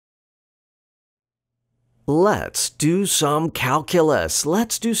Let's do some calculus.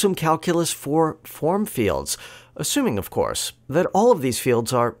 Let's do some calculus for form fields, assuming, of course, that all of these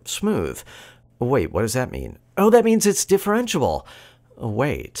fields are smooth. Wait, what does that mean? Oh, that means it's differentiable.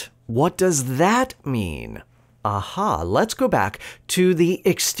 Wait, what does that mean? Aha, let's go back to the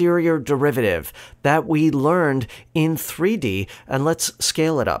exterior derivative that we learned in 3D, and let's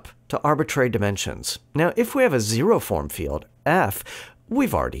scale it up to arbitrary dimensions. Now, if we have a zero form field, f,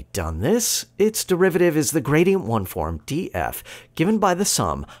 we've already done this. Its derivative is the gradient 1 form, df, given by the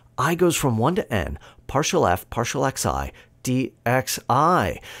sum, I goes from 1 to n, partial f, partial xi,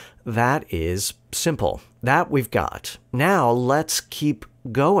 dxi. That is simple. That we've got. Now let's keep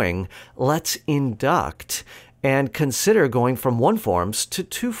going. Let's induct and consider going from 1 forms to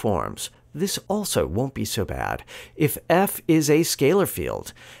 2 forms. This also won't be so bad. If f is a scalar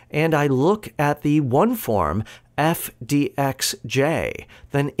field, and I look at the 1 form, f dxj,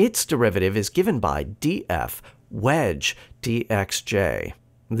 then its derivative is given by df wedge dxj.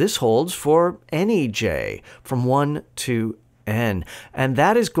 This holds for any j from 1 to n, and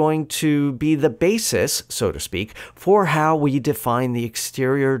that is going to be the basis, so to speak, for how we define the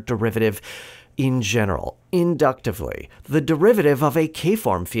exterior derivative in general. Inductively, the derivative of a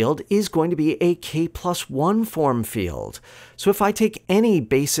k-form field is going to be a k+1 form field. So if I take any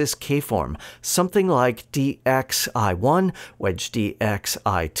basis k-form, something like dxi1, wedge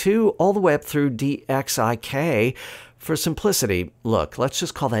dxi2, all the way up through dxik, for simplicity, look, let's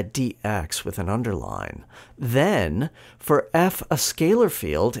just call that dx with an underline. Then, for f, a scalar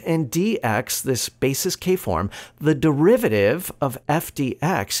field, and dx, this basis k-form, the derivative of f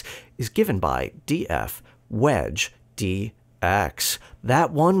dx is given by df wedge dx.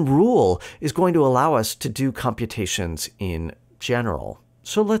 That one rule is going to allow us to do computations in general.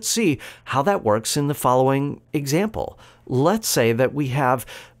 So let's see how that works in the following example. Let's say that we have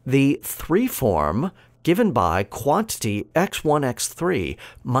the 3 form given by quantity x1, x3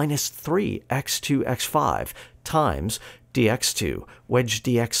 minus 3 x2, x5 times dx2 wedge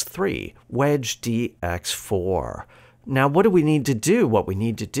dx3 wedge dx4. Now, what do we need to do? What we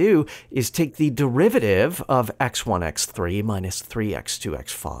need to do is take the derivative of x1, x3 minus 3x2,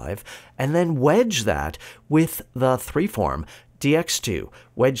 x5, and then wedge that with the 3 form dx2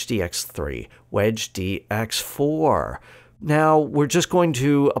 wedge dx3 wedge dx4. Now, we're just going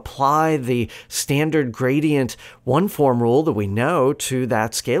to apply the standard gradient 1 form rule that we know to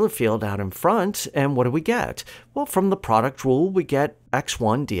that scalar field out in front, and what do we get? Well, from the product rule, we get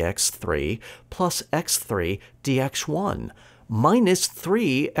x1 dx3 plus x3 dx1 minus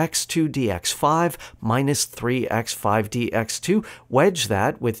 3x2 dx5 minus 3x5 dx2, wedge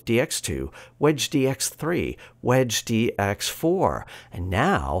that with dx2, wedge dx3, wedge dx4. And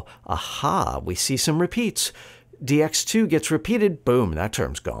now, aha, we see some repeats. dx2 gets repeated, boom, that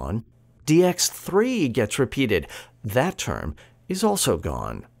term's gone. dx3 gets repeated, that term is also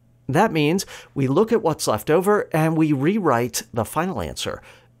gone. That means we look at what's left over and we rewrite the final answer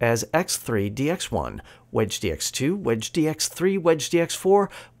as x3 dx1 wedge dx2 wedge dx3 wedge dx4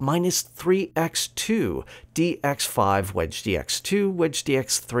 minus 3x2 dx5 wedge dx2 wedge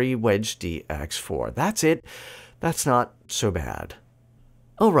dx3 wedge dx4. That's it. That's not so bad.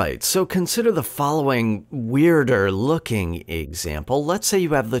 All right, so consider the following weirder looking example. Let's say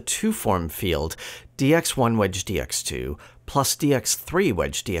you have the 2 form field dx1 wedge dx2 plus dx3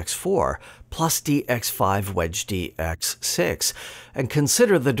 wedge dx4 plus dx5 wedge dx6, and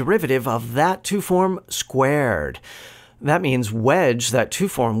consider the derivative of that 2 form squared. That means wedge that 2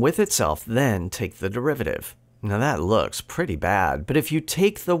 form with itself, then take the derivative. Now that looks pretty bad, but if you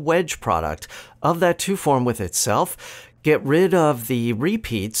take the wedge product of that 2 form with itself, get rid of the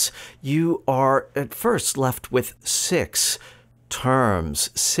repeats, you are at first left with 6 terms,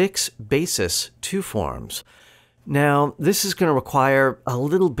 6 basis 2 forms. Now, this is going to require a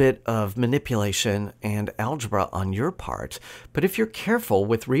little bit of manipulation and algebra on your part, but if you're careful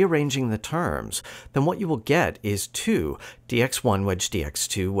with rearranging the terms, then what you will get is 2 dx1 wedge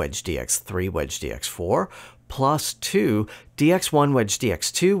dx2 wedge dx3 wedge dx4 plus 2 dx1 wedge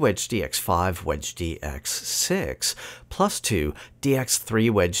dx2 wedge dx5 wedge dx6 plus 2 dx3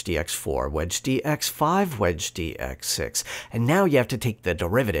 wedge dx4 wedge dx5 wedge dx6. And now you have to take the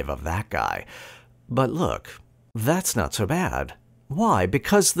derivative of that guy. But look, that's not so bad. Why?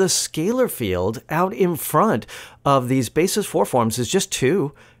 Because the scalar field out in front of these basis 4 forms is just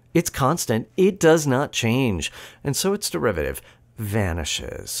 2. It's constant. It does not change. And so its derivative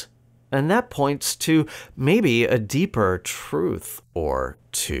vanishes. And that points to maybe a deeper truth or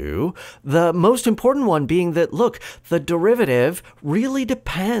two. The most important one being that, look, the derivative really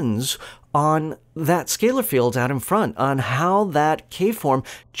depends on that scalar field out in front, on how that K-form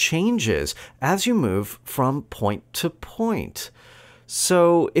changes as you move from point to point.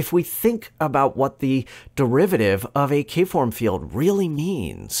 So if we think about what the derivative of a K-form field really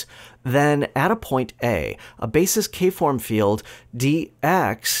means, then at a point A, a basis K-form field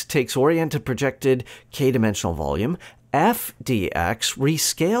dx takes oriented projected K-dimensional volume, f dx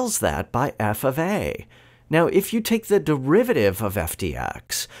rescales that by f of a. Now, if you take the derivative of f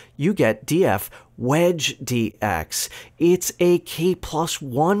dx, you get df wedge dx. It's a k plus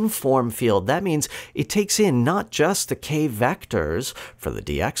 1 form field. That means it takes in not just the k vectors for the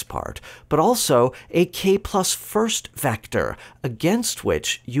dx part, but also a k plus first vector against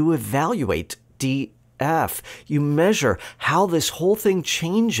which you evaluate df. You measure how this whole thing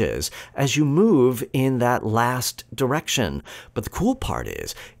changes as you move in that last direction. But the cool part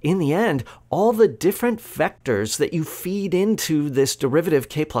is, in the end, all the different vectors that you feed into this derivative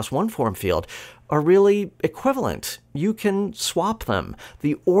k plus 1 form field are really equivalent. You can swap them.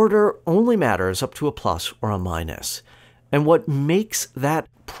 The order only matters up to a plus or a minus. And what makes that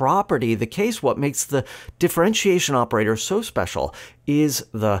property the case, what makes the differentiation operator so special, is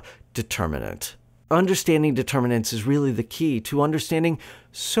the determinant. Understanding determinants is really the key to understanding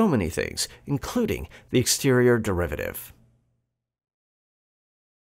so many things, including the exterior derivative.